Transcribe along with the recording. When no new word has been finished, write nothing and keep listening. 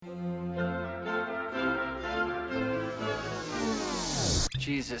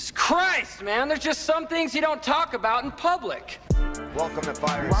Jesus Christ, man. There's just some things you don't talk about in public. Welcome to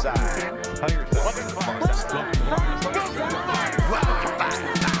Fireside.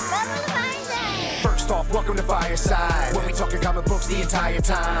 First off, welcome to Fireside. When we talking comic books the entire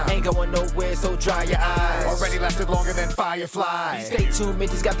time. Ain't going nowhere, so dry your eyes. Already lasted longer than Firefly. Stay tuned,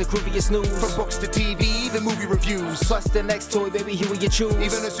 Mitch's got the grooviest news. From books to TV, the movie reviews. Plus the next toy, baby, here you choose.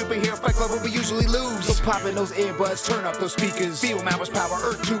 Even a superhero fight club where we usually lose. So pop in those earbuds, turn up those speakers. Feel Mama's Power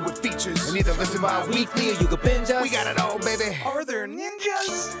Earth 2 with features. And either listen bi-weekly or you can binge us. We got it all, baby. Are there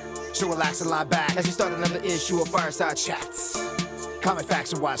ninjas? So relax and lie back as we start another issue of Fireside Chats. Comic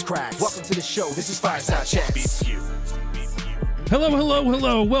facts and wise cracks. Welcome to the show. This is Fireside Chats.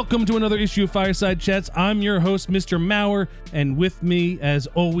 Hello. Welcome to another issue of Fireside Chats. I'm your host, Mr. Maurer, and with me, as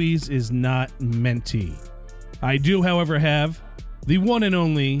always, is not Menti. I do, however, have the one and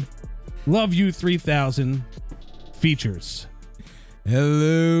only Love You 3000 features.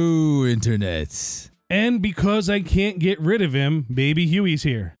 Hello, Internet. And because I can't get rid of him, Baby Huey's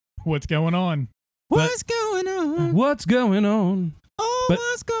here. What's going on? What's going on? What's going on? Oh, But-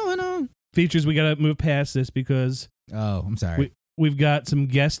 what's going on? Features, we gotta move past this because Oh, I'm sorry. we've got some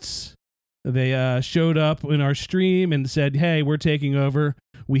guests. They showed up in our stream and said, hey, we're taking over.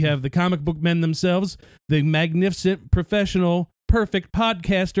 We have the comic book men themselves, the magnificent, professional, perfect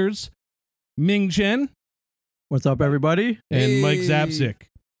podcasters, Ming Chen What's up, everybody? and Mike Hey. Zapsik.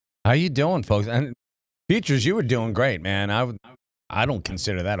 How you doing, folks? And Features, you were doing great, man. I don't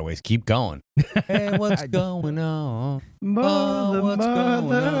consider that a waste. Keep going. Hey, what's going on? Mother, what's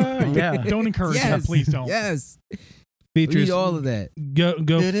going on? Yeah. Don't encourage that, please don't. Yes. Features, Read all of that.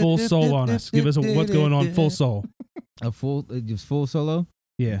 go full soul on us. Give us a what's going on full soul. A full, just full solo.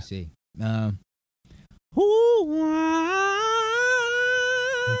 Yeah. Let's see. Oh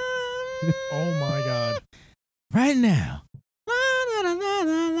my God. Right now.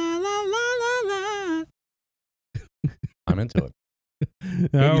 I'm into it.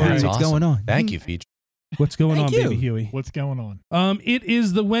 All right. That's What's awesome. going on? Thank you, Feature. What's going Thank on, you. Baby Huey? What's going on? It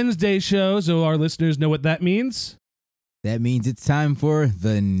is the Wednesday show, so our listeners know what that means. That means it's time for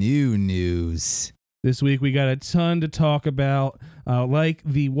the new news. This week we got a ton to talk about. Like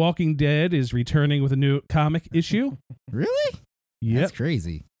The Walking Dead is returning with a new comic issue. Really? Yep. That's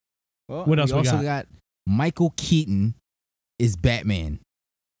crazy. Well, What else we also got? Michael Keaton is Batman.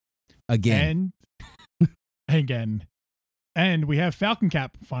 Again. And again. And we have Falcon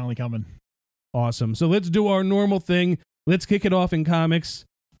Cap finally coming. Awesome. So let's do our normal thing. Let's kick it off in comics.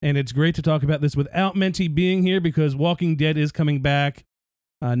 And it's great to talk about this without Menti being here because Walking Dead is coming back.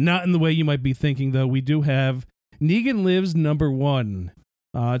 Not in the way you might be thinking, though. We do have Negan Lives #1.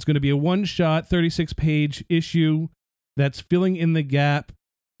 It's going to be a one-shot, 36-page issue that's filling in the gap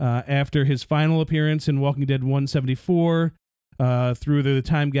after his final appearance in Walking Dead 174 through the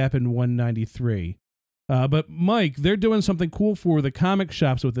time gap in 193. But Mike, they're doing something cool for the comic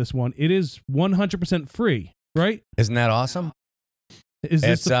shops with this one. It is 100% free, right? Isn't that awesome? Is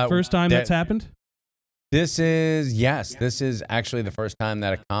this It's, the first time that's happened? This is actually the first time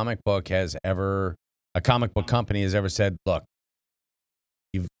that a comic book company has ever said, look,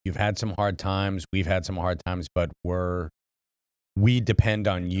 you've had some hard times, we've had some hard times, but we depend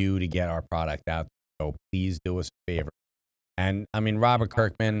on you to get our product out. So please do us a favor. And I mean, Robert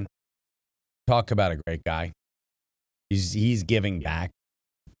Kirkman, talk about a great guy. He's giving back.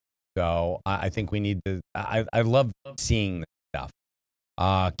 So I think we need to, I love seeing this stuff.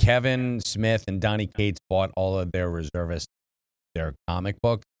 Kevin Smith and Donny Cates bought all of their reservists, their comic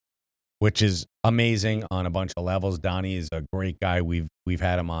book, which is amazing on a bunch of levels. Donnie is a great guy. We've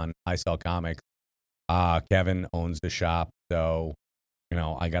had him on I Sell Comics. Kevin owns the shop. So,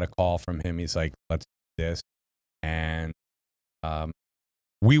 I got a call from him. He's like, let's do this. And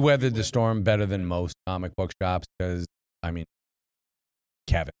we weathered the storm better than most comic book shops because,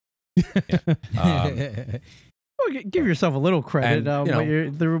 Kevin. Yeah. Well, give yourself a little credit.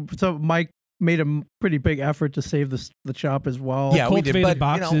 And, so Mike made a pretty big effort to save the shop as well. Yeah, we did, Cultivated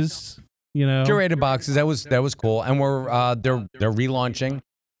but, boxes, curated boxes. That was cool. And we're they're relaunching.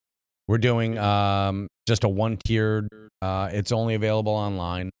 We're doing just a one-tiered. It's only available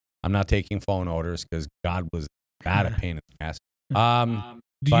online. I'm not taking phone orders because God was that a pain in the ass.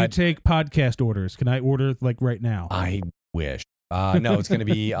 Do you take podcast orders? Can I order right now? I wish. No, it's going to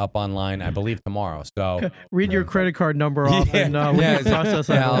be up online, I believe, tomorrow. So Read your credit card number off and we can process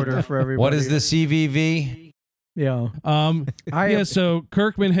that order for everybody. what is the CVV? Yeah. So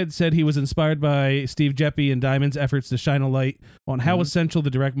Kirkman had said he was inspired by Steve Jeppe and Diamond's efforts to shine a light on how essential the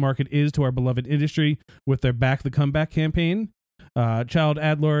direct market is to our beloved industry with their Back the Comeback campaign. Child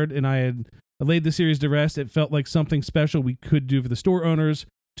Adlord and I had laid the series to rest. It felt like something special we could do for the store owners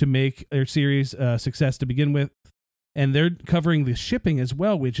to make their series a success to begin with. And they're covering the shipping as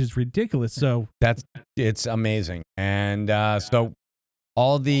well, which is ridiculous. So it's amazing. And so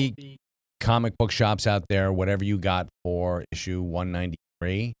all the comic book shops out there, whatever you got for issue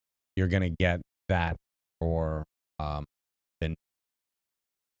 193, you're going to get that for the,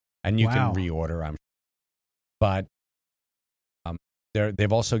 and you can reorder, I'm sure. But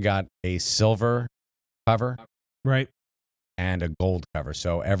they've also got a silver cover, right, and a gold cover.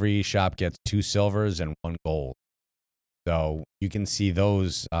 So every shop gets 2 silvers and 1 gold. So you can see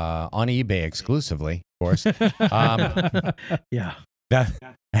those on eBay exclusively, of course. Yeah.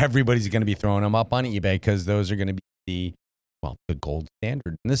 Everybody's going to be throwing them up on eBay because those are going to be the gold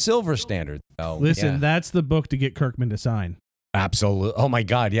standard and the silver standard. So, listen, that's the book to get Kirkman to sign. Absolutely. Oh my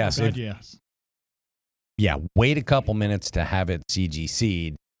God, yes. Oh God, yes. Yeah, wait a couple minutes to have it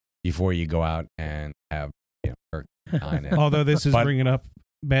CGC'd before you go out and have Kirkman sign it. Although this is bringing up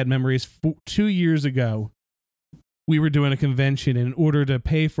bad memories. 2 years ago, we were doing a convention, and in order to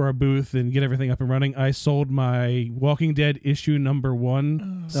pay for our booth and get everything up and running, I sold my Walking Dead issue number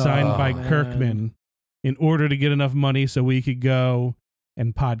 1 signed by Kirkman in order to get enough money so we could go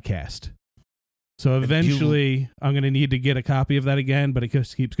and podcast. So eventually I'm going to need to get a copy of that again, but it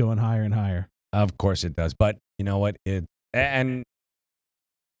just keeps going higher and higher. Of course it does. But you know what? And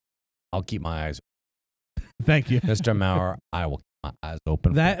I'll keep my eyes open. Thank you. Mr. Maurer, I will keep my eyes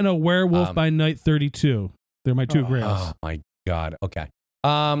open. That and a Werewolf by Night 32. They're my 2 grails. Oh my God. Okay.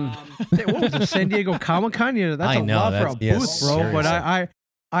 What was it, San Diego Comic-Con? Yeah, that's a lot for a booth, bro. Seriously. But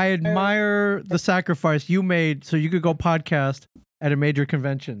I admire the sacrifice you made so you could go podcast at a major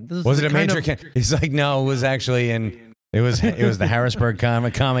convention. Was it a major? He's like, no, it was actually It was the Harrisburg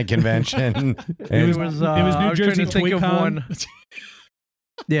Comic Convention. It was New Jersey Toy Con.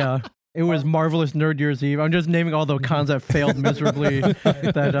 Yeah. It was Marvelous Nerd Year's Eve. I'm just naming all the cons that failed miserably.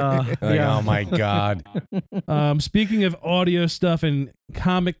 Oh my God. Speaking of audio stuff and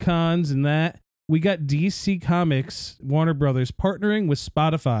Comic Cons and that, we got DC Comics, Warner Brothers, partnering with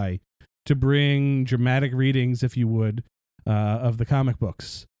Spotify to bring dramatic readings, if you would, of the comic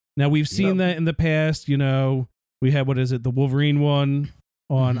books. Now, we've seen that in the past. We had, the Wolverine one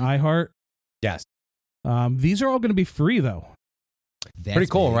on iHeart. Yes. These are all going to be free, though. That's pretty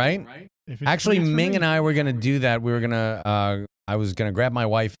cool, right? Actually, free, Ming and I were going to do that. We were going to, I was going to grab my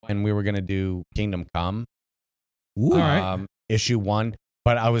wife and we were going to do Kingdom Come. Ooh. All right. Issue 1.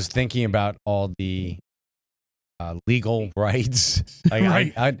 But I was thinking about all the legal rights. Like,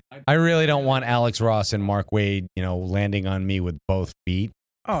 right. I really don't want Alex Ross and Mark Waid, landing on me with both feet.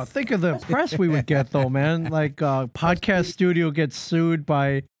 Oh, think of the press we would get, though, man. Like, podcast studio gets sued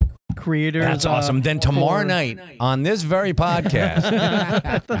by creators. That's awesome. Then tomorrow night on this very podcast.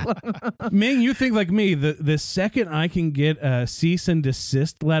 Ming, you think like me, the second I can get a cease and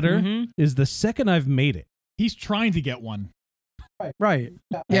desist letter is the second I've made it. He's trying to get one. Right.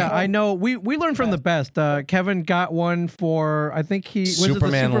 Yeah, I know. We learned from the best. Kevin got one for, I think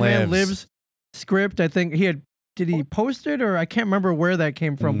Superman Lives script. I think did he post it, or I can't remember where that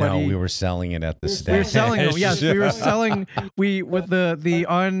came from? No, we were selling it at the stage. We were selling them. Yes, we were selling. With the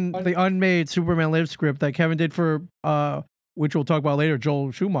unmade Superman Lives script that Kevin did for which we'll talk about later,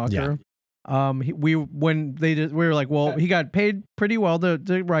 Joel Schumacher. Yeah. We were like, well, he got paid pretty well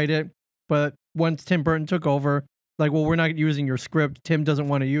to write it, but once Tim Burton took over, like, well, we're not using your script. Tim doesn't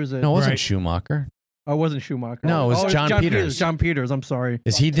want to use it. No, it wasn't Schumacher. Oh, it wasn't Schumacher. No, it was John Peters. John Peters. I'm sorry.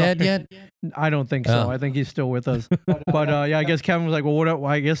 Is he dead yet? I don't think so. I think he's still with us. But I guess Kevin was like, well,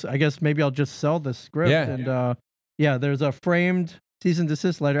 I guess maybe I'll just sell this script. Yeah. And there's a framed cease and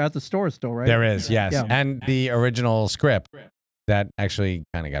desist letter at the store still, right? There is, yes. Yeah. And the original script that actually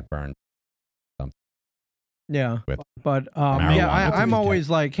kind of got burned. Yeah. But I'm always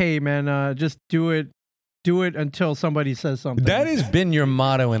like, hey man, just do it until somebody says something. That has been your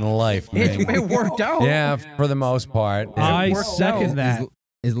motto in life, man. It worked out. Yeah, for the most part. I second that.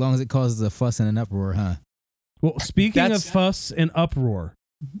 As long as it causes a fuss and an uproar, huh? Well, speaking of fuss and uproar,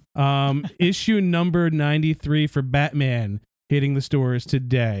 issue number 93 for Batman hitting the stores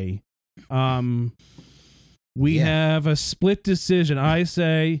today. We have a split decision. I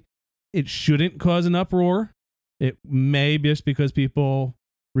say it shouldn't cause an uproar. It may, just because people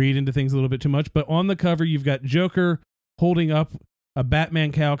read into things a little bit too much. But on the cover, you've got Joker holding up a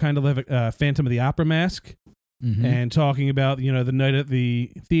Batman cowl, kind of like a Phantom of the Opera mask, and talking about, the night at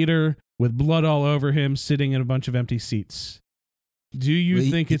the theater with blood all over him, sitting in a bunch of empty seats. Do you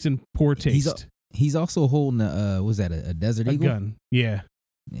think it's in poor taste? He's also holding a Desert Eagle? Gun. Yeah.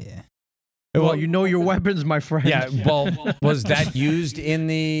 Yeah. Well, you know your weapons, my friend. Yeah. Well, was that used in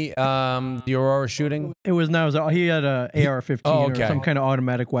the Aurora shooting? It was not. He had a AR-15 Oh, okay. or some kind of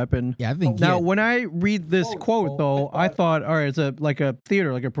automatic weapon. Yeah, I think. Now, yeah, when I read this quote, though, I thought, all right, it's like a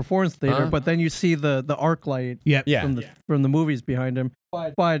theater, like a performance theater. But then you see the arc light Yep. Yeah. from the movies behind him.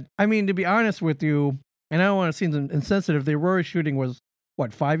 But I mean, to be honest with you, and I don't want to seem insensitive, the Aurora shooting was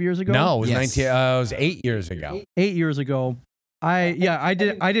what, 5 years ago? No, it was Yes. it was 8 years ago. 8 years ago. I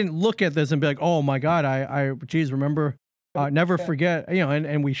didn't look at this and be like, oh my god, geez, remember, never forget,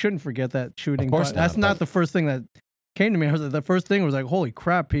 and we shouldn't forget that shooting. Of course but that's not, not the first thing that came to me. The first thing was like, holy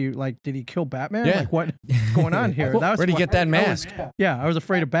crap, did he kill Batman? Yeah. Like, what's going on here? That was Where'd he get that mask? I was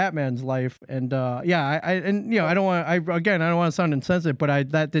afraid of Batman's life, and I don't want I don't want to sound insensitive, but I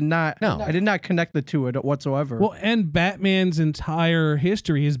did not connect the two whatsoever. Well, and Batman's entire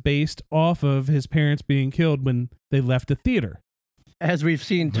history is based off of his parents being killed when they left the theater. As we've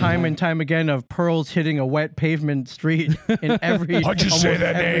seen time and time again of pearls hitting a wet pavement street in every. Why'd you say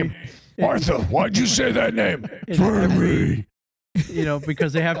that name? Martha, why'd you say that name? For me.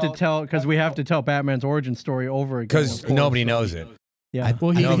 Because we have to tell Batman's origin story over again. Because nobody knows it. Yeah.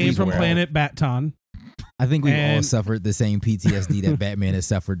 Well, he came Nobody's from aware of planet Baton. I think we've all And- suffered the same PTSD that Batman has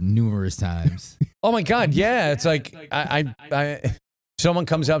suffered numerous times. Oh my God, yeah. It's like I someone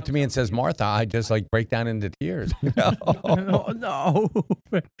comes up to me and says, Martha, I just like break down into tears. Oh, no.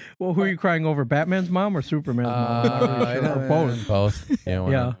 Well, who are you crying over? Batman's mom or Superman's mom? I'm not really sure. Or both. Both. Yeah.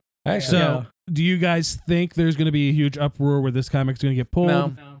 Yeah. Actually, So, do you guys think there's going to be a huge uproar where this comic's going to get pulled?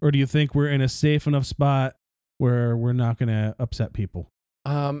 No. Or do you think we're in a safe enough spot where we're not going to upset people?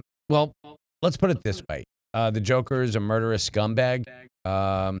 well, let's put it this way. The Joker is a murderous scumbag.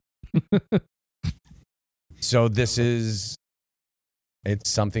 So it's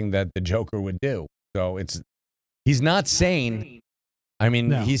something that the Joker would do. So he's not sane. I mean,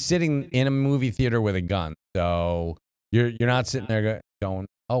 No. he's sitting in a movie theater with a gun. So you're not sitting there going,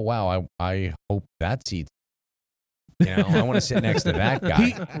 oh wow, I hope that seat's. I want to sit next to that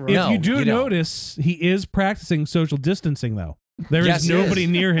guy. If you do notice, he is practicing social distancing, though. There is Yes, he nobody is.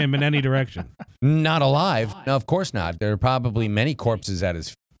 near him in any direction. Not alive. No, of course not. There are probably many corpses at his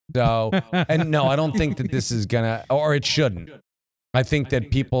feet. So, and no, I don't think that this is gonna, or it shouldn't. I think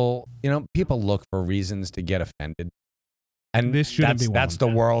that people look for reasons to get offended, and This shouldn't be one. that's the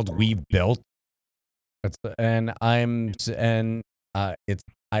world we've built. I don't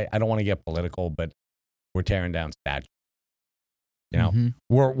want to get political, but we're tearing down statues. Mhm.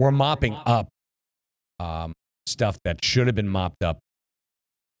 We're mopping up stuff that should have been mopped up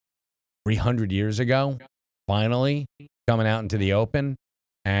 300 years ago. Finally, coming out into the open,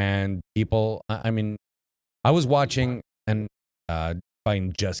 and people. I mean, I was watching, and if I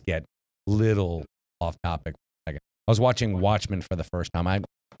can just get little off topic for a second. I was watching Watchmen for the first time.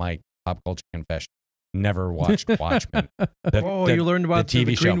 My pop culture confession: never watched Watchmen. You learned about the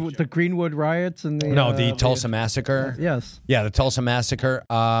TV show. the Greenwood riots and The Tulsa Massacre. Yes. Yeah, the Tulsa Massacre.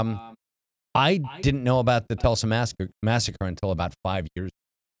 I didn't know about the Tulsa Massacre until about 5 years.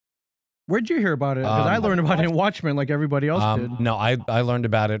 Where'd you hear about it? Because I learned about it in Watchmen like everybody else did. No, I learned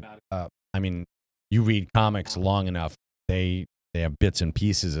about it. I mean, you read comics long enough, they have bits and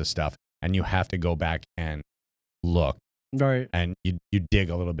pieces of stuff, and you have to go back and look, Right. and you dig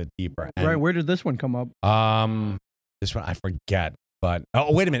a little bit deeper. And, Right. Where did this one come up? this one I forget, but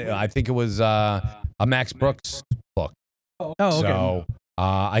wait a minute, I think it was a Max Brooks book. Oh, okay. So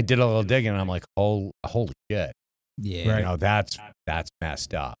I did a little digging, and I'm like, holy shit, Yeah. that's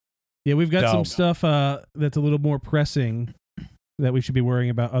messed up. Yeah, we've got some So- stuff that's a little more pressing that we should be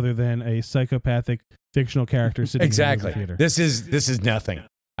worrying about other than a psychopathic fictional character sitting Exactly. in the theater. This is nothing.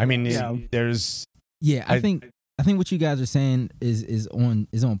 I mean, there's Yeah, I I- think what you guys are saying is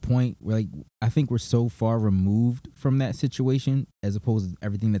on point. Like, I think we're so far removed from that situation as opposed to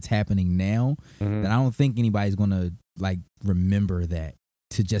everything that's happening now Mhm. that I don't think anybody's gonna like remember that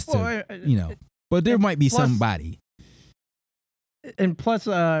Well, But there might be plus- somebody. And plus,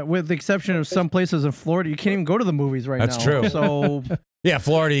 with the exception of some places in Florida, you can't even go to the movies right That's now. true. So Yeah,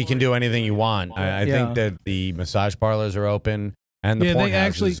 Florida, you can do anything you want. I Yeah. think that the massage parlors are open and the Yeah, porn they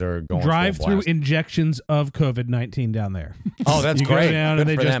actually houses are going drive-through full blast. injections of COVID-19 down there. Oh, that's You go great. down Good and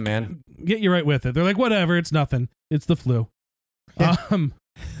they for just them, man. get you right with it. They're like, whatever, it's nothing. It's the flu.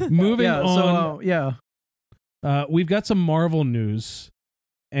 Moving yeah. on. So We've got some Marvel news,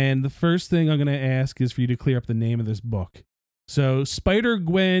 and the first thing I'm going to ask is for you to clear up the name of this book. So,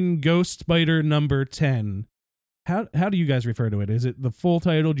 Spider-Gwen Ghost Spider number 10. How do you guys refer to it? Is it the full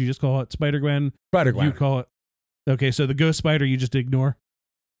title? Do you just call it Spider-Gwen? Spider-Gwen. You call it. Okay, so the Ghost Spider you just ignore.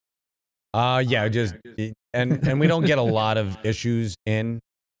 Yeah, just and we don't get a lot of issues in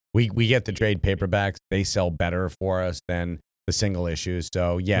We get the trade paperbacks. They sell better for us than the single issues.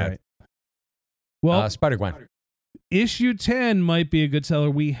 So yeah. Right. Well, Spider-Gwen. issue 10 might be a good seller.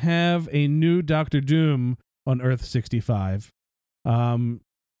 We have a new Doctor Doom on Earth 65.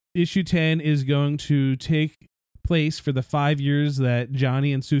 Issue 10 is going to take place for the 5 years that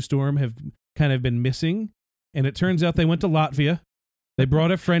Johnny and Sue Storm have kind of been missing. And it turns out they went to Latvia. They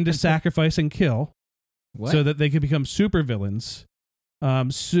brought a friend to sacrifice and kill so that they could become supervillains.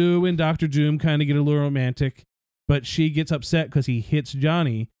 Sue and Doctor Doom kind of get a little romantic, but she gets upset because he hits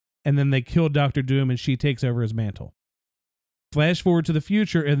Johnny, and then they kill Doctor Doom and she takes over his mantle. Flash forward to the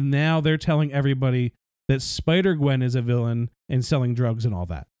future, and now they're telling everybody that Spider-Gwen is a villain and selling drugs and all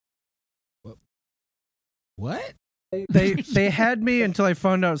that. What? They had me until I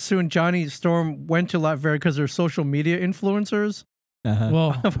found out Sue and Johnny Storm went to Latvia because they're social media influencers.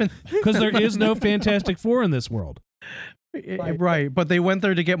 Well, because there is no Fantastic Four in this world. Right, but they went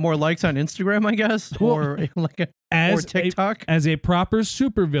there to get more likes on Instagram, I guess, or or TikTok. As a proper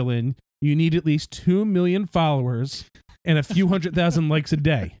supervillain, you need at least 2 million followers and a few 100,000 likes a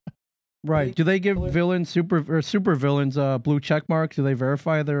day. Right. Do they give super villains blue check marks? Do they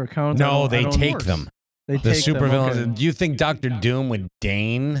verify their accounts? No, they take them. They the take supervillains. them. Okay. Do you think Doctor Doom would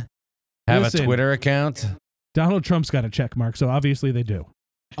deign have a Twitter account? Donald Trump's got a check mark, so obviously they do.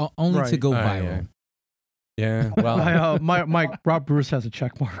 Only to go viral. Yeah. Well, my Rob Bruce has a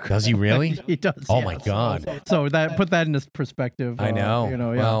check mark. Does he really? He does. Oh my God. So that put that in this perspective. I know.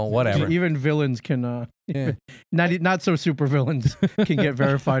 Well, whatever. Even villains can. Not so super villains can get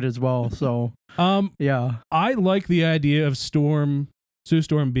verified as well. So. Yeah. I like the idea of Sue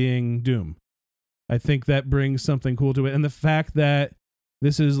Storm being Doom. I think that brings something cool to it, and the fact that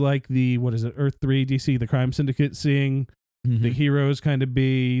this is like the Earth 3 DC, the Crime Syndicate, seeing the heroes kind of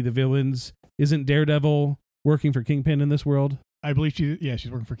be the villains. Isn't Daredevil working for Kingpin in this world? I believe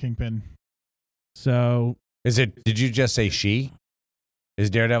she's working for Kingpin. So is it? Did you just say she? Is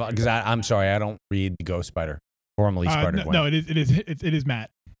Daredevil? Because I'm sorry, I don't read the Ghost Spider, formerly Spider-Gwen. No, it is Matt.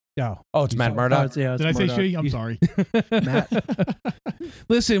 Oh, it's Matt Murdock. Did I say she? I'm sorry. Matt.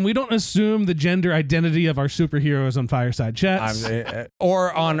 Listen, we don't assume the gender identity of our superheroes on Fireside Chats.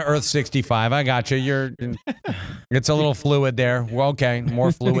 Or on Earth 65. I got you. It's a little fluid there. Well, okay,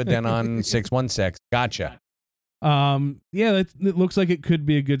 more fluid than on 616. Gotcha. It looks like it could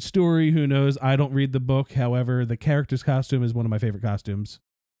be a good story. Who knows? I don't read the book. However, the character's costume is one of my favorite costumes.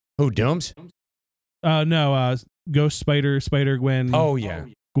 Who, Dooms? No, Ghost Spider, Spider-Gwen. Oh, yeah.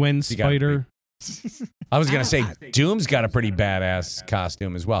 Gwen Spider. I was going to say, Doom's got a pretty badass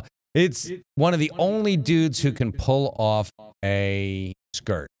costume as well. It's one of the only dudes who can pull off a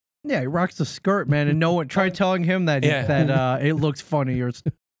skirt. Yeah, he rocks the skirt, man, and no one try telling him that it looks funny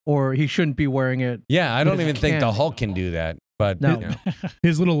or he shouldn't be wearing it. Yeah, I don't even think the Hulk can do that. But no.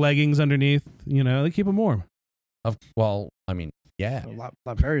 His little leggings underneath, they keep him warm. Well, I mean, yeah.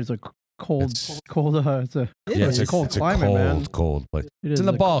 Latvia's a cold. It's a cold climate, man. Cold place. It's in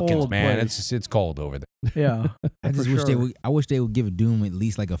the Balkans, man. It's cold over there. Yeah, I just wish I wish they would give Doom at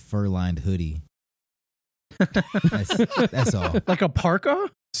least like a fur-lined hoodie. That's all. Like a parka?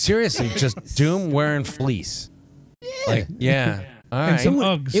 Seriously, just Doom wearing fleece. Yeah. All right. Some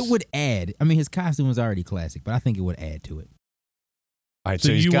Uggs. It would add. I mean, his costume was already classic, but I think it would add to it. All right,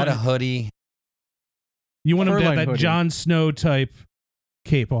 so he's got a hoodie. You want him to have that hoodie. Jon Snow type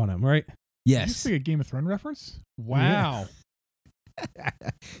cape on him, right? Yes. Is this like a Game of Thrones reference? Wow. How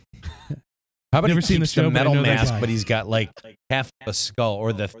about Never he seen keeps the show, the but I metal know that mask, guy. but he's got like half a skull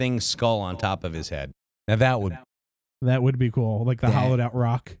or the thing's skull on top of his head. Now That would be cool, like the hollowed out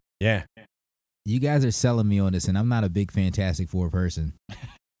rock. Yeah. You guys are selling me on this, and I'm not a big Fantastic Four person.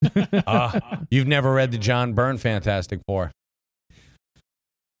 You've never read the John Byrne Fantastic Four.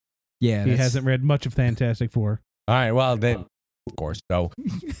 Yeah, He hasn't read much of Fantastic Four. All right, well, then, of course. So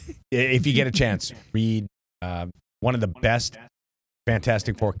if you get a chance, read one of the best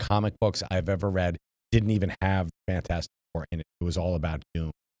Fantastic Four comic books I've ever read. Didn't even have Fantastic Four in it. It was all about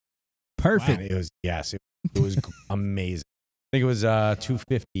Doom. Perfect. And it was amazing. I think it was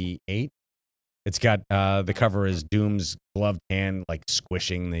 258. It's got the cover is Doom's gloved hand like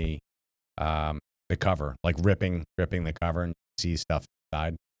squishing the cover, like ripping the cover, and you see stuff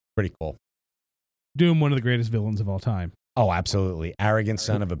inside. Pretty cool. Doom, one of the greatest villains of all time. Oh, absolutely. Arrogant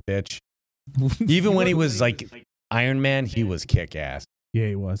son of a bitch. Even when he was like Iron Man, he was kick ass. Yeah,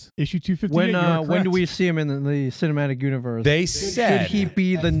 he was. Issue 258. When do we see him in the cinematic universe? They said should he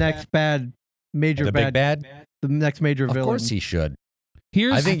be the next big bad? The next major villain? Of course he should.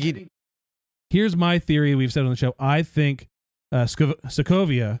 Here's my theory we've said on the show. I think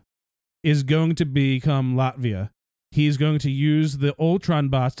Sokovia is going to become Latvia, he's going to use the Ultron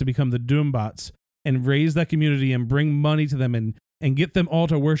bots to become the Doom bots and raise that community and bring money to them and get them all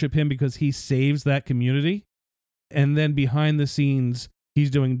to worship him because he saves that community. And then behind the scenes,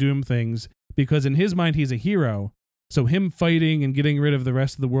 he's doing Doom things because in his mind, he's a hero. So him fighting and getting rid of the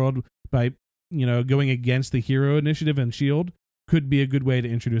rest of the world by, going against the hero initiative and S.H.I.E.L.D. could be a good way to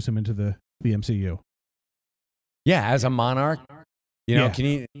introduce him into the MCU. Yeah, as a Monarch, Yeah. can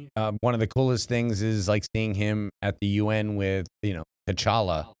you? One of the coolest things is like seeing him at the UN with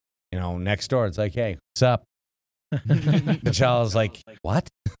T'Challa. Next door. It's like, hey, what's up? T'Challa's like, what?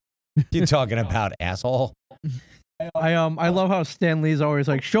 You talking about, asshole? I love how Stan Lee's always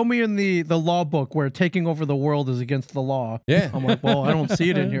like, show me in the law book where taking over the world is against the law. Yeah. I'm like, well, I don't see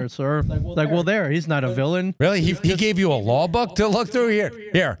it in here, sir. Like, well, there, he's not a villain. Really? He gave you a law book to look through?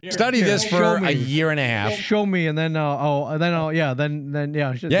 Here, study this for show me. a year and a half. Show me, and then Yeah,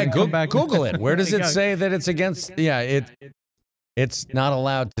 come back. Google it. Where does it say that it's against? Yeah, it's not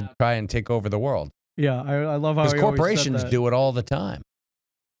allowed to try and take over the world. Yeah, I love how Because he always said corporations that. do it all the time.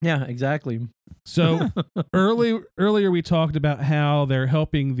 Yeah, exactly. So earlier we talked about how they're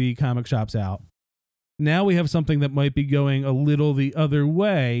helping the comic shops out. Now we have something that might be going a little the other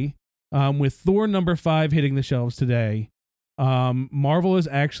way. With Thor #5 hitting the shelves today, Marvel is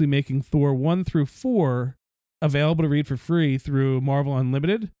actually making Thor 1 through 4 available to read for free through Marvel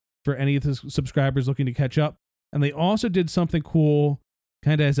Unlimited for any of the subscribers looking to catch up. And they also did something cool,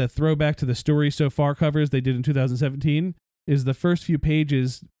 kind of as a throwback to the Story So Far covers they did in 2017, is the first few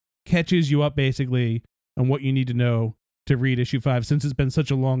pages catches you up basically on what you need to know to read issue 5 since it's been such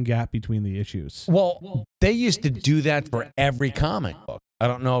a long gap between the issues. Well, they used to do that for every comic book. I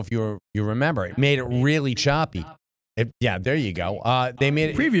don't know if you remember. It made it really choppy. There you go. They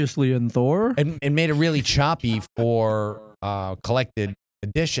made it Previously in Thor. it made it really choppy for collected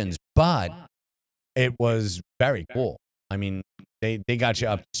editions, but it was very cool. I mean, they got you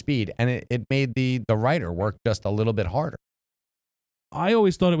up to speed, and it made the writer work just a little bit harder. I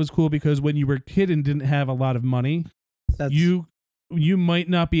always thought it was cool because when you were a kid and didn't have a lot of money, you might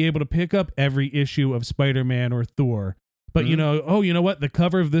not be able to pick up every issue of Spider-Man or Thor. But you know what? The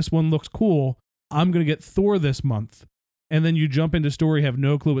cover of this one looks cool. I'm going to get Thor this month. And then you jump into story, have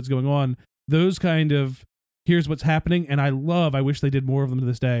no clue what's going on. Those kind of, here's what's happening. And I wish they did more of them to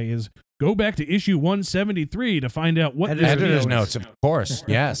this day, is go back to issue 173 to find out what Editor's notes, of course.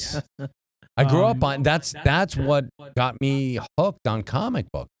 Yes. I grew up on that's what got me hooked on comic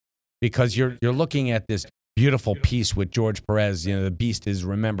book, because you're looking at this beautiful piece with George Perez. The Beast is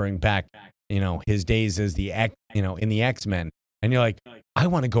remembering back, his days as in the X-Men, and you're like, I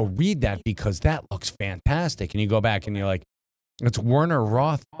want to go read that because that looks fantastic. And you go back and you're like, it's Werner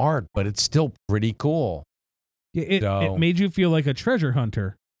Roth art, but it's still pretty cool. It made you feel like a treasure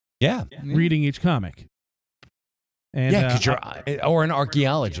hunter. Yeah, reading each comic. And, because or an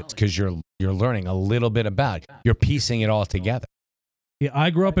archaeologist, because you're learning a little bit about it. You're piecing it all together. Yeah, I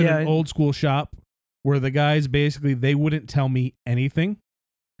grew up in an old school shop where the guys basically, they wouldn't tell me anything.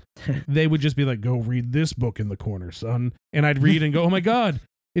 They would just be like, go read this book in the corner, son. And I'd read and go, oh my God,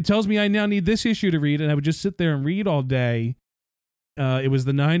 it tells me I now need this issue to read. And I would just sit there and read all day. It was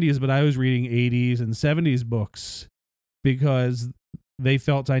the 90s, but I was reading 80s and 70s books because they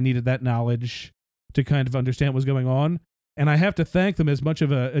felt I needed that knowledge to kind of understand what was going on. And I have to thank them, as much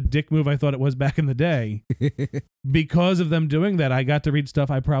of a dick move I thought it was back in the day. Because of them doing that, I got to read stuff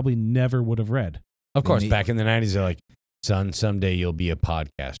I probably never would have read. Of course, back in the 90s, they're like, son, someday you'll be a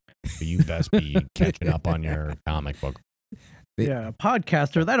podcaster, but you best be catching up on your comic book. Yeah,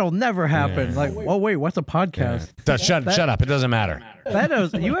 podcaster, that'll never happen. Yeah. Like, oh wait, what's a podcast? Yeah. Shut up. It doesn't matter.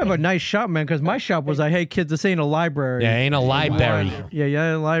 You have a nice shop, man, because my shop was like, hey kids, this ain't a library. Yeah, ain't a library.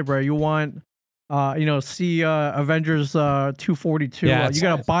 Yeah, a library. You want see Avengers 242. Yeah, you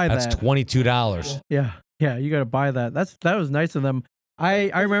gotta buy that. That's $22. Yeah, you gotta buy that. That was nice of them. I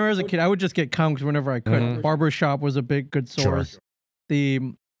remember as a kid, I would just get comics whenever I could. Mhm. Barbershop was a good source.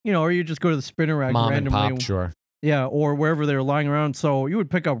 Sure. Or you just go to the spinner rack Mom randomly. and pop, sure. Yeah, or wherever they were lying around. So you would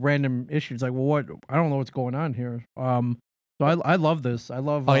pick up random issues. Like, well, what? I don't know what's going on here. So I love this. I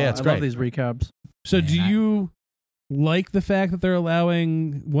love. It's I great. love these recaps. So do you like the fact that they're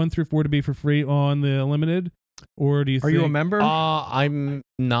allowing 1 through 4 to be for free on the Unlimited, or do you? Are you a member? I'm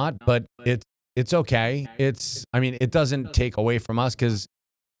not, but it's okay. It doesn't take away from us because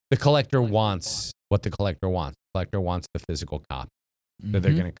the collector wants what the collector wants. The collector wants the physical copy. So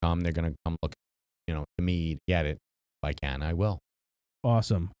they're gonna come. They're gonna come look, to me to get it. If I can, I will.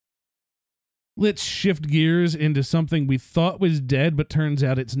 Awesome. Let's shift gears into something we thought was dead, but turns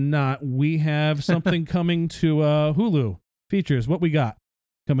out it's not. We have something coming to Hulu. Features. What we got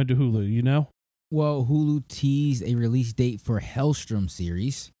coming to Hulu? Well, Hulu teased a release date for Hellstrom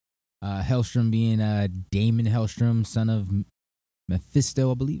series. Hellstrom being Damon Hellstrom, son of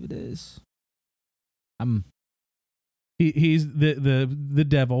Mephisto, I believe it is. He's the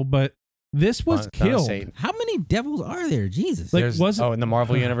devil, but this was Son of killed. Satan. How many devils are there? Jesus. Like, There's- in the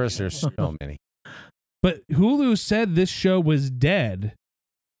Marvel universe, there's so many. But Hulu said this show was dead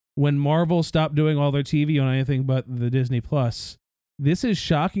when Marvel stopped doing all their TV on anything but the Disney Plus. This is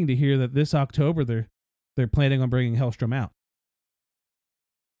shocking to hear that this October they're planning on bringing Hellstrom out.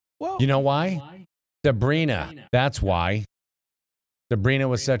 Well, You know why? Sabrina. That's why. Sabrina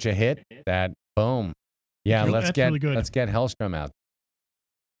was such a hit that boom. Yeah, That's let's get really good. Hellstrom out.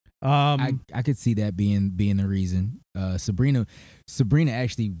 I could see that being the reason. Sabrina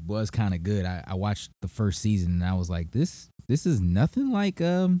actually was kind of good. I watched the first season and I was like, this is nothing like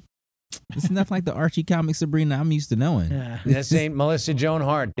the Archie comic Sabrina I'm used to knowing. Yeah. This ain't Melissa Joan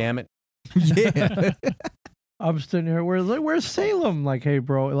Hart, damn it. Yeah. I'm sitting here. Where's Salem? Like, hey,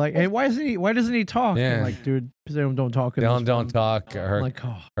 bro. Like, hey, why doesn't he talk? Yeah. I'm like, dude, Salem don't talk. in Dylan this don't film. talk. I'm like,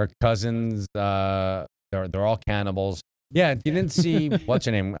 oh. Her cousins, they're all cannibals. Yeah, you didn't see what's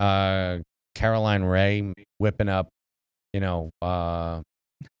her name? Caroline Ray whipping up, Jim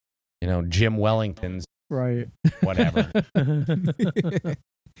Wellington's Right. whatever.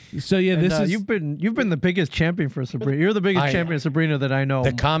 so yeah, And, this is you've been the biggest champion for Sabrina. You're the biggest champion of Sabrina that I know.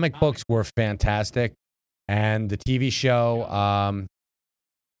 The comic books were fantastic, and the TV show,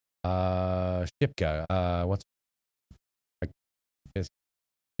 Shipka, what's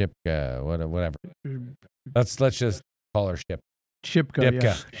Shipka, whatever. Let's just call her Ship. Shipka.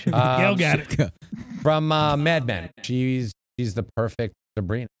 Shipka. Yeah. Gail got it. From Mad Men. She's the perfect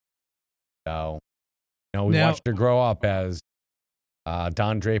Sabrina. So, we Now- watched her grow up as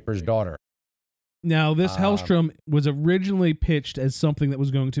Don Draper's daughter. Now, this Hellstrom was originally pitched as something that was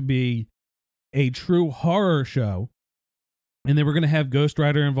going to be a true horror show, and they were going to have Ghost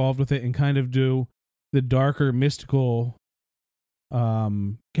Rider involved with it and kind of do the darker, mystical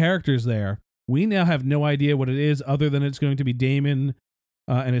characters there. We now have no idea what it is other than it's going to be Damon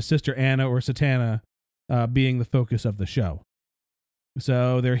and his sister Anna or Satana being the focus of the show.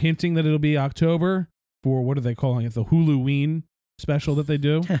 So they're hinting that it'll be October for, what are they calling it? The Huluween special that they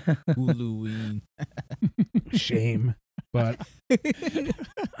do. Huluween. Shame. But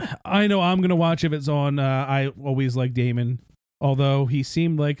I know I'm going to watch if it's on. I always like Damon, although he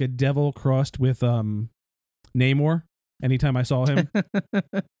seemed like a devil crossed with Namor anytime I saw him.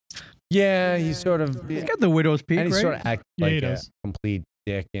 Yeah, he's sort of. He's got the widow's peak, And he right? sort of acts Yeah, he like a does. complete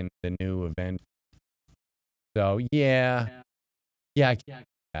dick in the new event. So yeah, I can get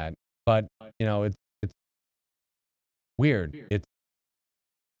that. But it's weird.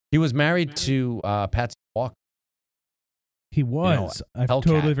 He was married to Patsy Walker. He was. I Hellcat.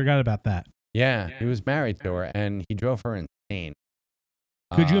 totally forgot about that. Yeah, he was married to her, and he drove her insane.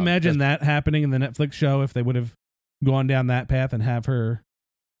 Could you imagine just- that happening in the Netflix show if they would have gone down that path and have her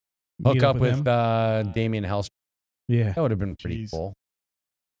Hook meet up with him? Damien Hellstrom. Yeah. That would have been pretty Jeez. cool.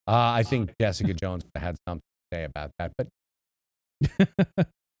 I think Jessica Jones would have had something to say about that. But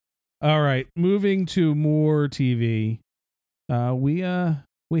All right, moving to more TV. We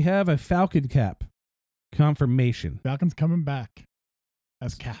have a Falcon Cap confirmation. Falcon's coming back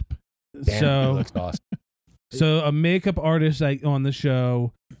as Cap. damn, he So looks awesome. So a makeup artist on the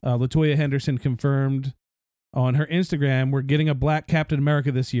show, Latoya Henderson, confirmed on her Instagram, we're getting a black Captain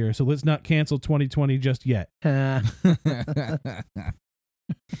America this year, so let's not cancel 2020 just yet.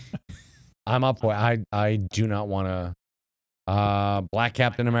 I'm up for it. I do not want to. Black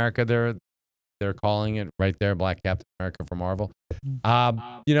Captain America, they're calling it right there, Black Captain America for Marvel.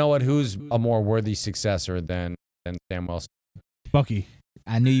 You know what? Who's a more worthy successor than Sam Wilson? Bucky.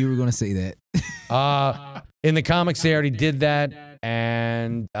 I knew you were going to say that. In the comics, they already did that,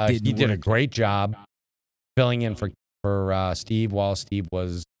 and he Didn't did a work. great job filling in for Steve while Steve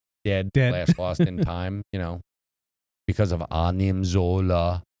was dead. Lost in time, because of Anim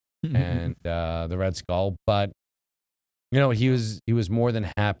Zola and the Red Skull. But he was more than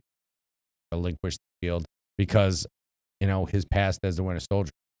happy to relinquish the field because his past as the Winter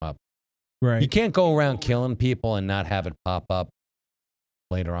Soldier came up. Right. You can't go around killing people and not have it pop up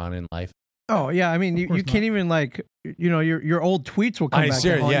later on in life. Oh yeah, I mean you course can't even your old tweets will come I back see,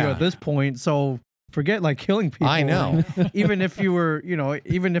 to haunt you yeah. at this point. So forget killing people. I know. Even if you were,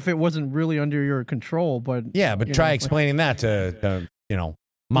 even if it wasn't really under your control, but Yeah, but try explaining that to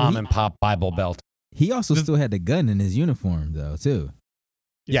mom and pop Bible Belt. He also still had the gun in his uniform, though, too.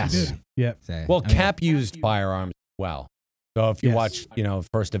 Yes. he did. Yep. So, Well, I mean, Cap used firearms as well. So if you Yes. watch,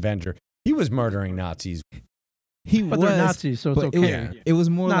 First Avenger, he was murdering Nazis He But was they're Nazis, so it's but okay. It was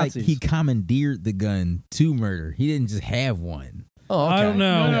more Nazis. like he commandeered the gun to murder. He didn't just have one. Oh, okay. I don't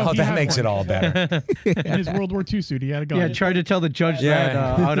know. No, Oh, he that had makes one. it all better. In his World War II suit, he had a gun. Yeah, tried to tell the judge Yeah.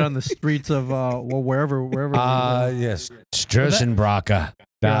 that out on the streets of wherever. Yes, Strassenbrache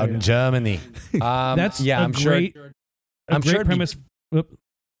out in Germany. That's yeah, a I'm great, sure. a I'm great sure it'd be- premise. Whoop.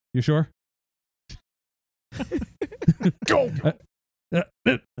 You sure? Go.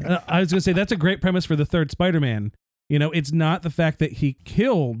 I was gonna say that's a great premise for the third Spider-Man. You know, it's not the fact that he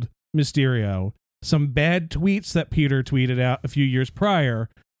killed Mysterio. Some bad tweets that Peter tweeted out a few years prior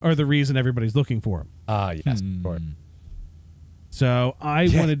are the reason everybody's looking for him. Yes, of course. So I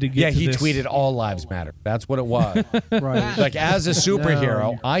wanted to get. Yeah, to he this. tweeted "All lives matter." That's what it was. Right. Like as a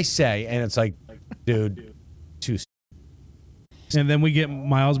superhero, No. I say, and it's like, dude, too, And then we get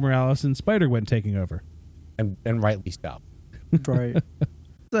Miles Morales and Spider-Gwen taking over. and rightly so. Right.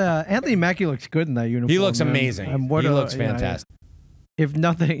 Anthony Mackie looks good in that uniform. He looks man. amazing. And what He a- looks you know, fantastic. if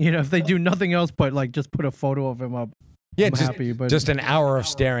nothing, if they do nothing else but like just put a photo of him up, Yeah, I'm just, happy. But just an hour of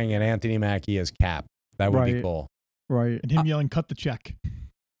staring at Anthony Mackie as Cap. That would be Right. cool. right. And him yelling, "Cut the check."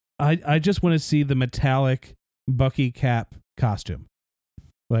 I just want to see the metallic Bucky Cap costume.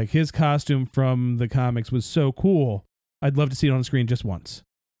 Like his costume from the comics was so cool. I'd love to see it on screen just once.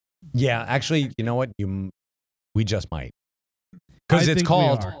 Yeah, actually, you know what? We just might. Because I it's think we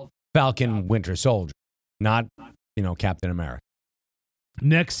called are. Falcon Winter Soldier, not, Captain America.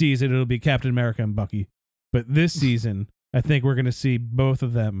 Next season it'll be Captain America and Bucky, but this season I think we're going to see both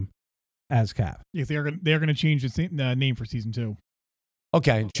of them as Cap. Yes, they're gonna change the name for season 2.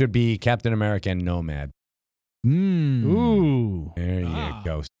 Okay, it should be Captain America and Nomad. Ooh. There you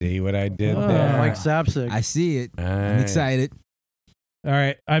go. See what I did Oh, there? Mike Zapsik. I see it. I'm Alright. excited. All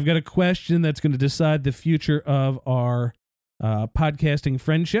right, I've got a question that's going to decide the future of our podcasting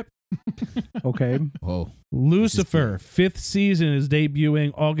friendship. Okay. Oh, Lucifer, 5th season is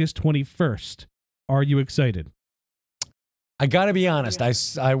debuting August 21st. Are you excited? I got to be honest.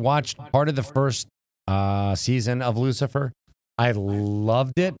 I watched part of the first season of Lucifer. I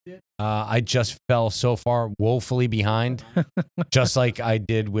loved it. I just fell so far woefully behind, just like I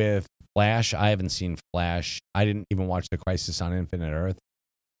did with Flash. I haven't seen Flash. I didn't even watch the Crisis on Infinite Earth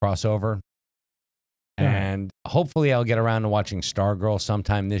crossover. And hopefully I'll get around to watching Stargirl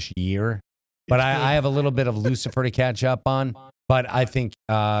sometime this year. But I have a little bit of Lucifer to catch up on. But I think,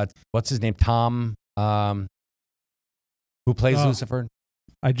 what's his name? Tom, who plays Lucifer?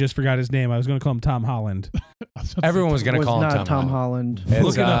 I just forgot his name. I was going to call him Tom Holland. Everyone was going to Was call him not Tom Holland. It's,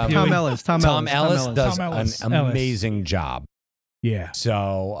 Look it up, um, Huey. Tom Ellis. Tom Ellis does Tom Ellis. an amazing job. Yeah.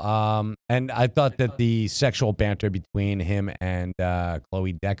 So, and I thought that the sexual banter between him and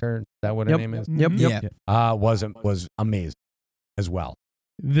Chloe Decker, is that what her Yep. name is? Yep. yeah. Yep. Was amazing as well.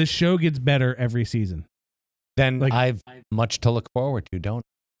 The show gets better every season. Then Like- I've much to look forward to, don't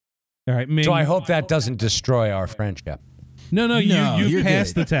All right, Ming. So I hope that doesn't destroy our friendship. No, No, you you're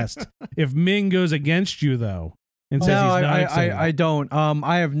passed good. the test. If Ming goes against you though and says No, he's not I excited, don't.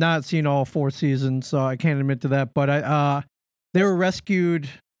 I have not seen all 4 seasons, so I can't admit to that. But they were rescued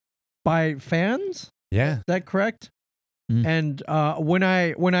by fans. Yeah. Is that correct? Mm. And when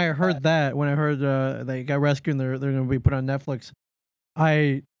I heard they got rescued and they're going to be put on Netflix,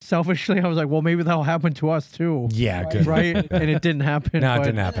 I was like, well, maybe that'll happen to us too, Yeah, good. right? And it didn't happen. No, it but-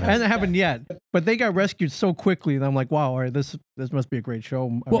 didn't happen. It hasn't happened yet, but they got rescued so quickly that I'm like, wow, all right, this must be a great show.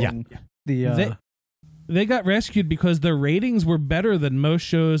 I Well, mean, the they got rescued because their ratings were better than most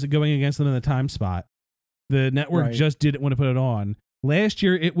shows going against them in the time spot. The network Right. just didn't want to put it on. Last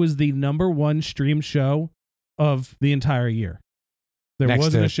year, it was the #1 streamed show of the entire year. There Next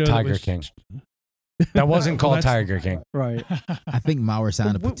wasn't to a show Tiger that was, King. That wasn't Well, called that's- Tiger King. right. I think Maurer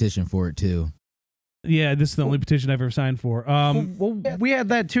signed a petition for it too. Yeah, this is the only petition I've ever signed for. Well, we had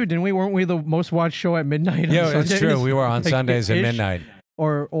that too, didn't we? Weren't we the most watched show at midnight? on Yeah, it's Sundays? true. We were on Like, Sundays at ish? midnight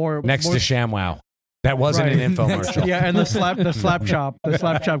or next to more- ShamWow. That wasn't Right. an infomercial. Yeah, and the slap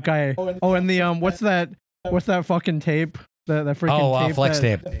chop guy. Oh, and the what's that fucking tape? The freaking Oh, tape. flex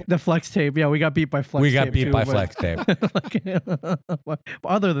that- tape. The flex tape. Yeah, we got beat by flex. We got tape beat too, by but- flex tape. But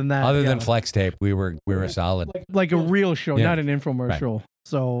other than that, Other yeah, than flex tape, we were solid. like a real show, Yeah. not an infomercial.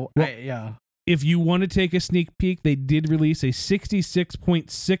 So Well- yeah, If you want to take a sneak peek, they did release a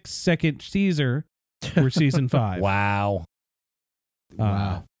 66.6 second teaser for season 5. Wow.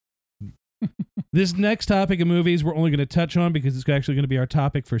 Wow. This next topic of movies we're only going to touch on because it's actually going to be our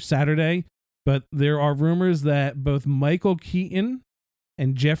topic for Saturday. But there are rumors that both Michael Keaton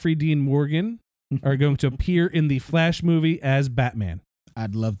and Jeffrey Dean Morgan are going to appear in the Flash movie as Batman.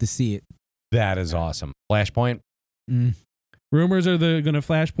 I'd love to see it. That is awesome. Flashpoint. Mm. Rumors are they're going to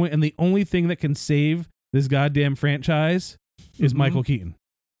Flashpoint, and the only thing that can save this goddamn franchise is Michael Keaton.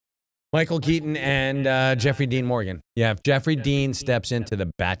 Michael Keaton and Jeffrey Dean Morgan. Yeah, if Jeffrey Dean steps into the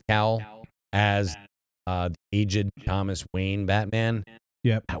Batcowl as the aged Thomas Wayne Batman,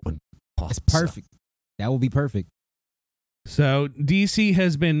 Yep. that would be It's awesome. perfect. That will be perfect. So DC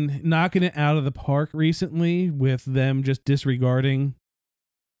has been knocking it out of the park recently with them just disregarding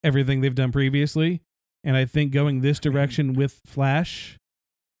everything they've done previously. And I think going this direction with Flash,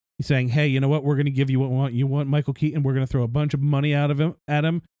 he's saying, hey, you know what? We're going to give you what we want. You want Michael Keaton. We're going to throw a bunch of money at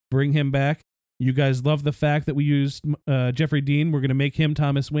him, bring him back. You guys love the fact that we used Jeffrey Dean. We're going to make him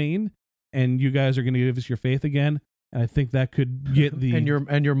Thomas Wayne. And you guys are going to give us your faith again. And I think that could get the... and your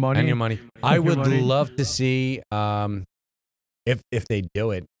money. And your money. I Your would money. love to see, if they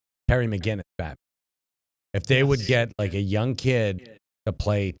do it, Terry McGinnis Batman. If they would get like a young kid to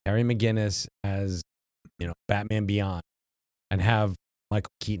play Terry McGinnis as, Batman Beyond, and have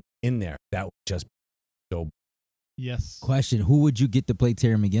Michael Keaton in there, that would just be so. Yes. Question: who would you get to play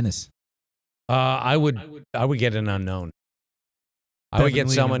Terry McGinnis? I would get an unknown. I would get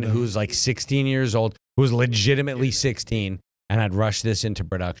Definitely someone an unknown. who's like 16 years old, who's legitimately 16, and I'd rush this into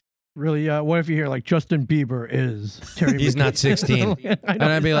production. Really? What if you hear like Justin Bieber is Terry? He's not 16. And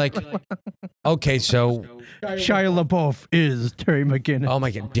I'd be like, okay, so, Shia LaBeouf is Terry McGinnis. oh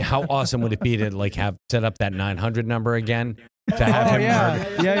my God, how awesome would it be to like have set up that 900 number again? To have Oh, him yeah.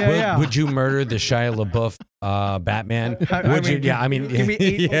 murder? Yeah. Would you murder the Shia LaBeouf Batman? I Would you? mean, Yeah, I mean, give me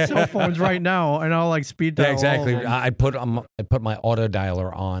 8 yeah. cell phones right now, and I'll like speed dial. Yeah, exactly. all of them. I put my auto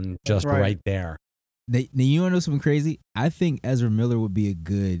dialer on just right there. Now, you want to know something crazy? I think Ezra Miller would be a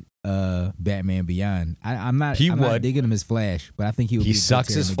good Batman Beyond. I'm not digging him as Flash, but I think he would. He be a good sucks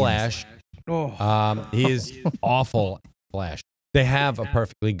Terry as McGinnis. Flash. Oh. He is awful at Flash. They have a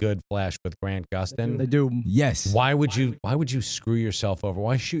perfectly good Flash with Grant Gustin. They do. Yes. Why would you screw yourself over?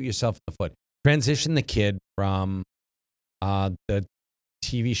 Why shoot yourself in the foot? Transition the kid from the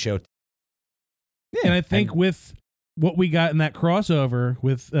TV show. And I think with what we got in that crossover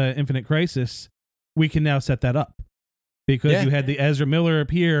with Infinite Crisis, we can now set that up. Because Yeah. you had the Ezra Miller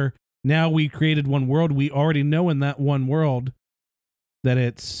appear. Now we created one world. We already know in that one world that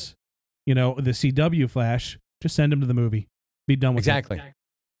it's, the CW Flash. Just send him to the movie. Be done with Exactly. it.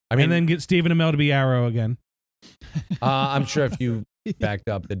 I mean, And then get Stephen Amell to be Arrow again. I'm sure if you backed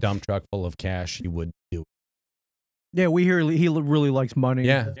up the dump truck full of cash, he would do it. Yeah, we hear he really likes money.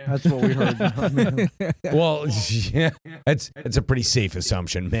 Yeah. That's what we heard. I mean, Well, yeah, it's a pretty safe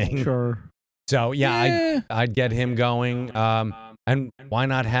assumption, man. sure. So yeah, I'd get him going. And why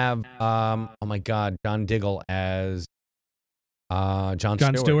not have oh my God, John Diggle as John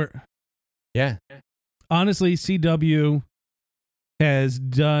Stewart? Yeah. Honestly, CW has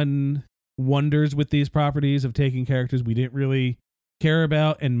done wonders with these properties of taking characters we didn't really care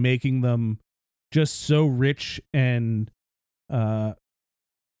about and making them just so rich and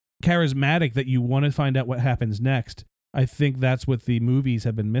charismatic that you want to find out what happens next. I think that's what the movies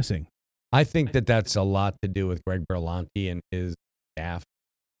have been missing. I think that's a lot to do with Greg Berlanti and his staff.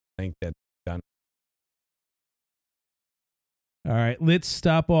 I think that's done. All right, let's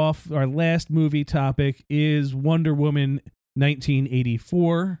stop off. Our last movie topic is Wonder Woman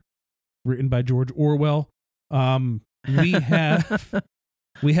 1984, written by George Orwell. We have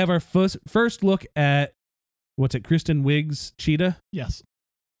our first look at Kristen Wiig's Cheetah. Yes.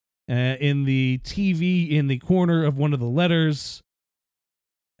 In the TV in the corner of one of the letters.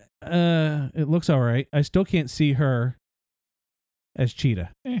 It looks all right. I still can't see her as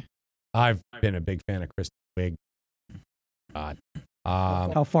Cheetah. I've been a big fan of Kristen Wiig. God.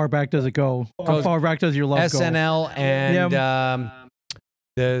 How far back does it go? How Goes far back does your love go? SNL and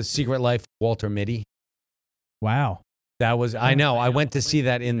The Secret Life of Walter Mitty. Wow. That was, I know, I went to see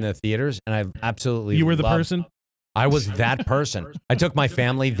that in the theaters and I absolutely You were the loved- person? I was that person. I took my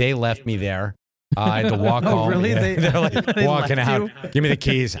family. They left me there. I had to walk Oh, home. really? They're like They walking left out. you? Give me the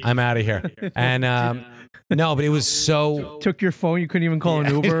keys. I'm out of here. And no, but it was so Took your phone. You couldn't even call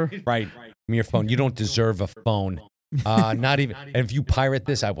an Uber. right. Give me your phone. You don't deserve a phone. Not even. And if you pirate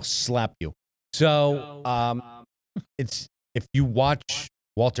this, I will slap you. So it's if you watch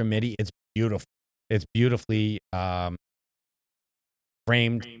Walter Mitty, it's beautiful. It's beautifully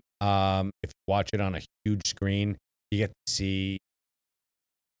framed. If you watch it on a huge screen, you get to see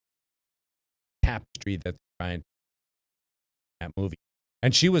tapestry that's trying that movie.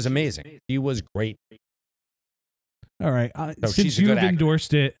 And she was amazing. She was great. All right. So Since she's a good you've actor.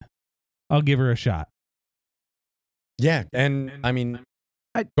 endorsed it, I'll give her a shot. Yeah, and I mean,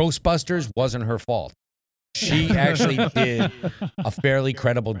 Ghostbusters wasn't her fault. She actually did a fairly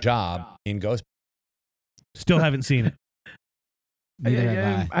credible job in Ghostbusters. Still haven't seen it. Neither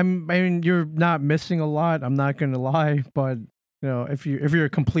have I. I mean, you're not missing a lot. I'm not going to lie, but if you're a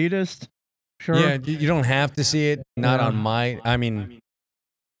completist, sure. Yeah, you don't have to see it. Not on my. I mean,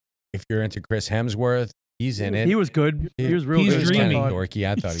 if you're into Chris Hemsworth, he's in it. He was good. He was real He's good. He was kind dreamy. of dorky.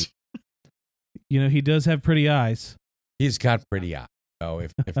 I thought He does have pretty eyes. he's got pretty eyes. So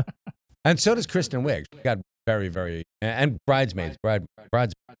if and so does Kristen Wiig. She's got very, very and Bridesmaids. Bridesmaids.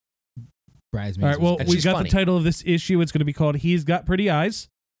 Bridesmaids. All right. Well, And we she's got funny. the title of this issue. It's going to be called "He's Got Pretty Eyes."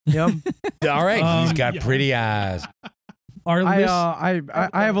 Yep. All right, he's got yeah. pretty eyes. Our list.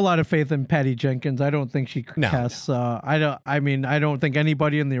 I have a lot of faith in Patty Jenkins. I don't think she No. casts. I don't think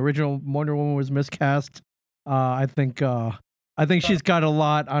anybody in the original Wonder Woman was miscast. I think she's got a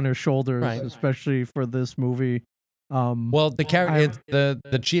lot on her shoulders, Right. especially for this movie. Well, the character,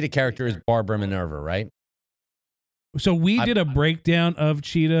 the Cheetah character is Barbara Minerva, right? So we did a breakdown of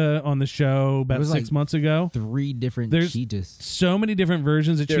Cheetah on the show about was 6 like months ago. 3 different There's cheetahs. so many different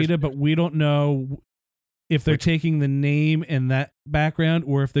versions of There's- Cheetah, but we don't know if they're taking the name and that background,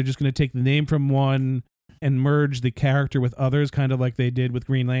 or if they're just going to take the name from one and merge the character with others, kind of like they did with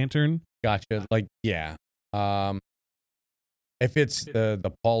Green Lantern. Gotcha. Like, yeah. If it's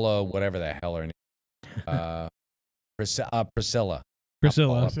the Paula, whatever the hell her name, Priscilla. Priscilla. Not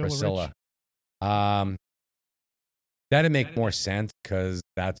Paula, Priscilla Priscilla. That'd make more sense because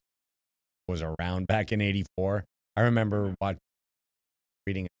that was around back in '84. I remember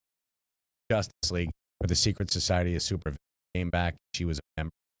reading Justice League, where the Secret Society of Supervillains came back. She was a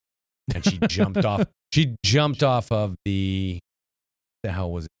member, and she jumped off. She jumped off of the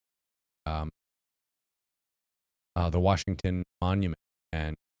hell was it? The Washington Monument,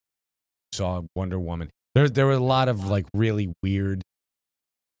 and saw Wonder Woman. There were a lot of like really weird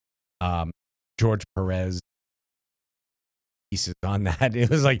George Perez pieces on that. It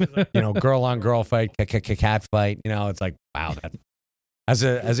was like, girl on girl fight, cat fight. It's like, wow. That as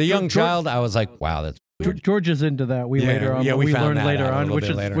a young child, I was like, wow, that's weird. George is into that. We Yeah, later on. yeah, we found learned that later out a on, little which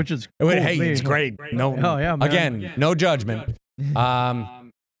bit is later. which is cool Hey, with me. it's great. No, Oh yeah, man. again, no judgment.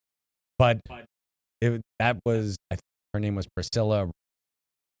 But that was, I think her name was Priscilla.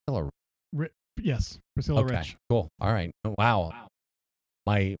 Yes, Priscilla Okay, Rich. cool. All right. Wow.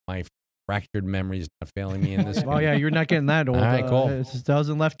 My fractured memory is not failing me in this. Oh yeah, you're not getting that old. All right, cool. It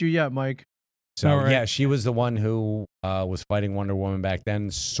hasn't left you yet, Mike. So All right. yeah, she was the one who was fighting Wonder Woman back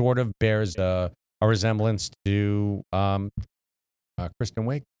then. Sort of bears a resemblance to Kristen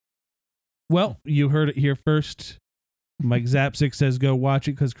Wiig. Well, you heard it here first. Mike Zapsik says go watch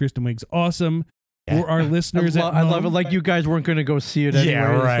it because Kristen Wiig's awesome. Yeah. For our listeners at I love it. home, Like you guys weren't going to go see it anyway. Yeah,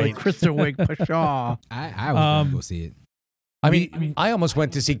 right. Like Kristen Wiig, pshaw. I was going to go see it. I mean, I almost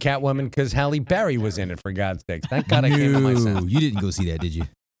went to see Catwoman because Halle Berry was in it, for God's sakes. Thank God I came to my No, senses. you didn't go see that, did you?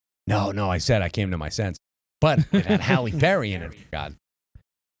 No, I said I came to my sense. But it had Halle Berry in it, for God.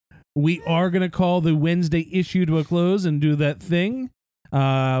 we are going to call the Wednesday issue to a close and do that thing.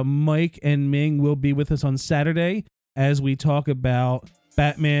 Mike and Ming will be with us on Saturday as we talk about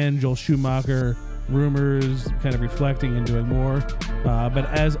Batman, Joel Schumacher, rumors, kind of reflecting and doing more. But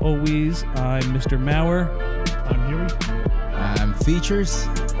as always, I'm Mr. Maurer. I'm Huey. Features.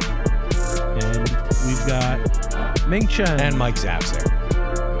 And we've got Ming Chen. And Mike Zapsik.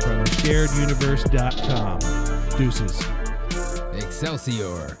 from shareduniverse.com. Deuces.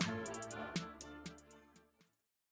 Excelsior.